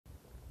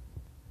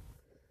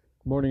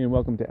Morning and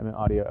welcome to Emmett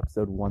Audio,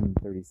 episode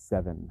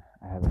 137.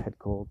 I have a head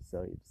cold, so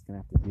you're just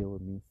going to have to deal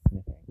with me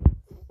sniffing.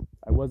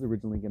 I was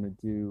originally going to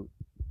do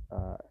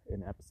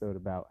an episode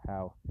about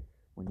how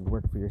when you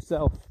work for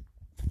yourself,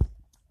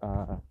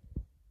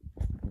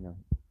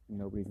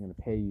 nobody's going to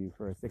pay you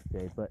for a sick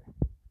day, but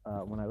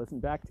when I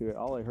listened back to it,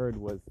 all I heard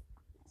was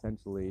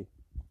essentially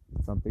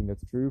something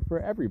that's true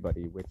for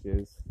everybody, which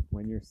is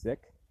when you're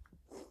sick,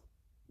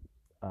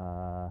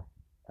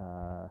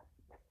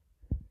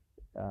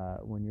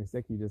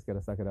 you just got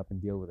to suck it up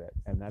and deal with it.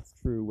 And that's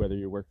true whether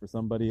you work for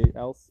somebody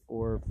else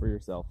or for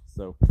yourself.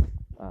 So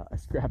I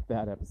scrapped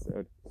that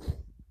episode.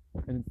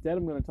 And instead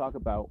I'm going to talk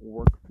about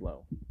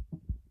workflow.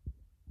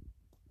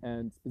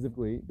 And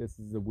specifically, this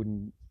is a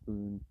Wooden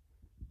Spoon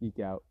Geek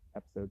Out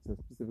episode, so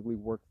specifically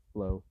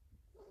workflow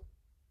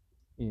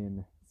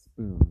in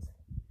spoons.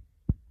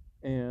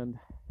 And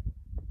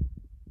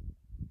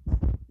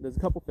there's a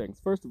couple things.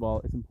 First of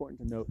all, it's important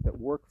to note that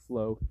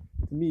workflow,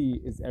 to me,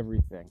 is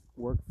everything.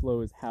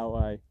 Workflow is how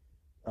I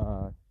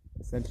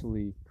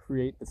essentially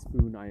create the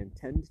spoon I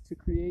intend to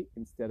create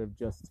instead of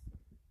just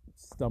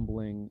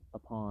stumbling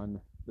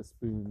upon the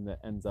spoon that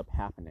ends up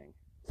happening.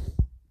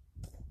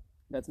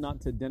 That's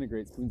not to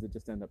denigrate spoons that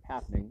just end up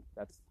happening.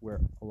 That's where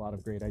a lot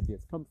of great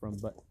ideas come from.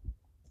 But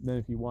then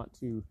if you want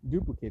to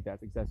duplicate that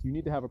success, you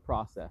need to have a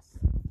process.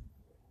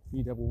 You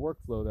need to have a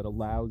workflow that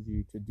allows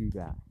you to do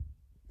that.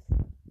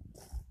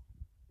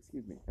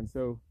 Excuse me. And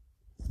so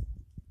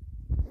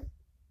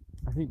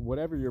I think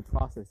whatever your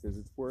process is,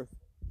 it's worth...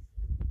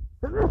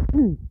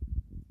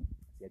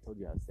 See, I told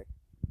you I was sick.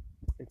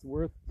 It's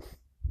worth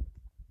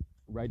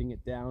writing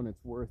it down.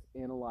 It's worth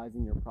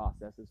analyzing your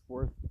process. It's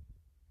worth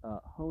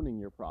honing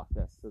your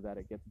process so that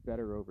it gets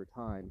better over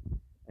time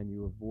and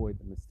you avoid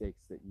the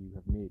mistakes that you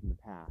have made in the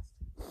past.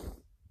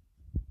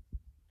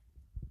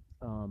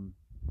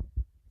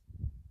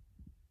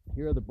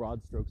 Here are the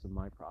broad strokes of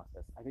my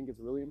process. I think it's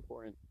really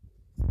important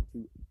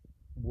to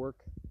work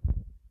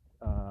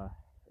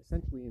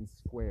essentially in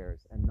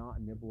squares and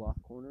not nibble off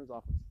corners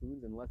off of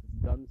spoons unless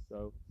it's done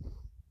so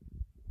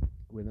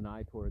with an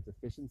eye towards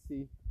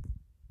efficiency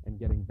and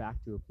getting back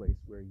to a place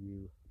where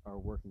you are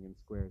working in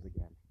squares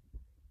again.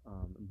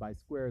 And by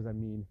squares, I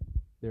mean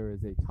there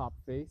is a top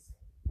face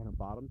and a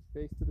bottom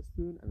face to the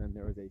spoon, and then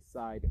there is a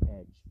side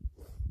edge.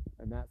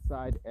 And that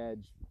side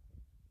edge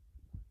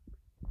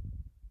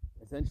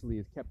essentially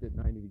is kept at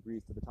 90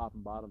 degrees to the top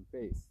and bottom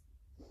face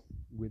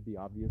with the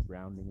obvious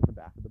rounding in the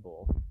back of the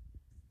bowl.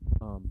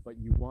 But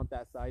you want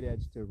that side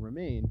edge to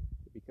remain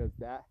because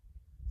that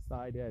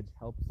side edge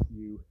helps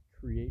you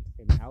create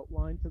an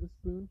outline to the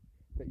spoon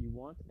that you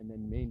want and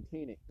then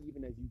maintain it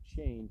even as you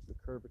change the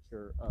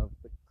curvature of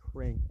the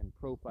crank and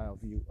profile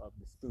view of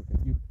the spoon.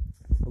 If you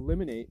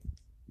eliminate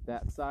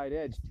that side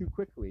edge too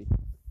quickly,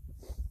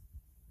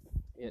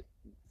 it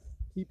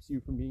keeps you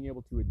from being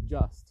able to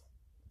adjust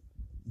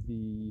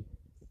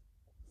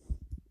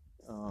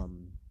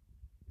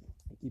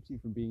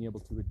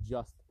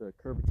the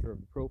curvature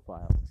of the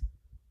profile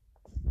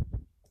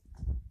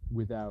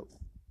without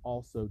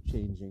also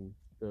changing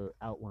the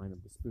outline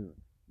of the spoon.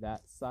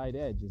 That side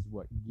edge is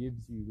what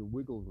gives you the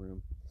wiggle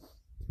room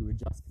to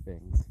adjust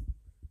things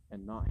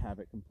and not have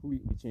it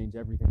completely change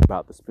everything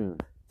about the spoon.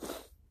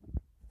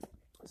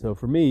 So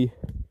for me,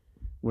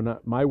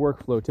 my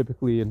workflow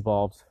typically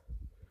involves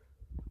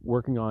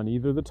working on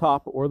either the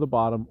top or the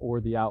bottom or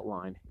the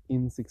outline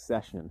in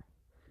succession.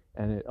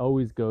 And it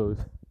always goes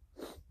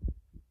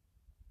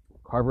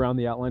carve around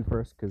the outline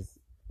first because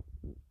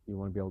you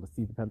want to be able to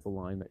see the pencil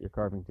line that you're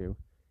carving to.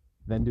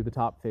 Then do the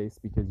top face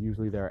because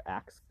usually there are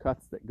axe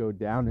cuts that go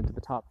down into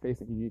the top face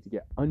and you need to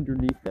get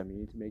underneath them. You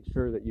need to make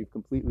sure that you've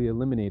completely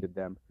eliminated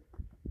them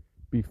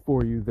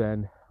before you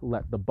then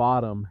let the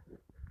bottom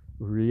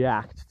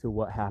react to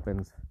what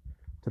happens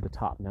to the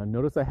top. Now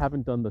notice I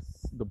haven't done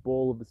the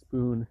bowl of the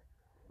spoon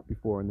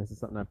before, and this is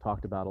something I've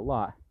talked about a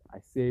lot. I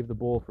save the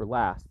bowl for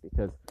last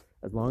because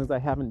as long as I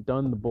haven't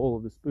done the bowl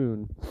of the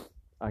spoon,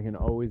 I can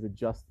always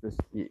adjust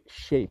the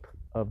shape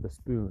of the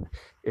spoon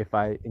if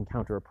I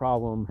encounter a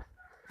problem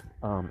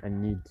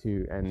and need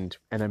to, and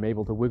I'm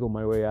able to wiggle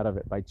my way out of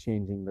it by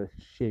changing the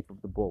shape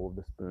of the bowl of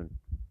the spoon.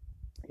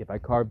 If I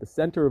carve the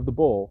center of the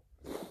bowl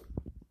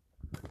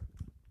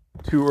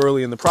too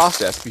early in the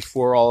process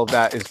before all of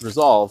that is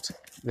resolved,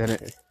 then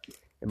it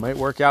might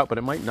work out, but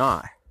it might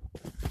not,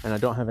 and I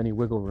don't have any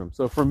wiggle room.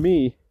 So for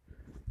me,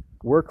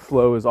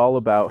 workflow is all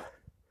about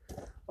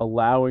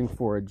allowing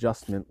for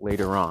adjustment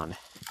later on.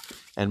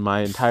 And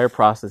my entire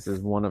process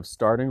is one of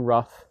starting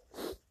rough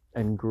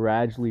and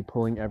gradually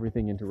pulling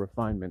everything into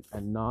refinement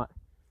and not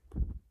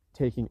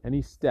taking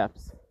any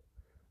steps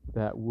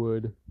that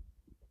would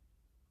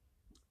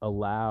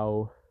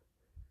allow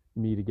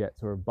me to get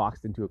sort of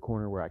boxed into a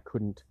corner where I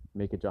couldn't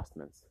make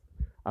adjustments.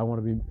 I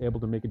want to be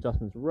able to make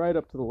adjustments right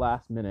up to the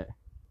last minute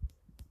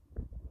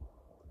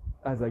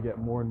as I get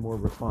more and more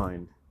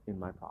refined in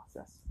my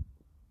process.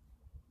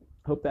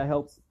 Hope that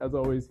helps. As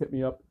always, hit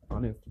me up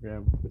on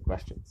Instagram with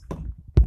questions.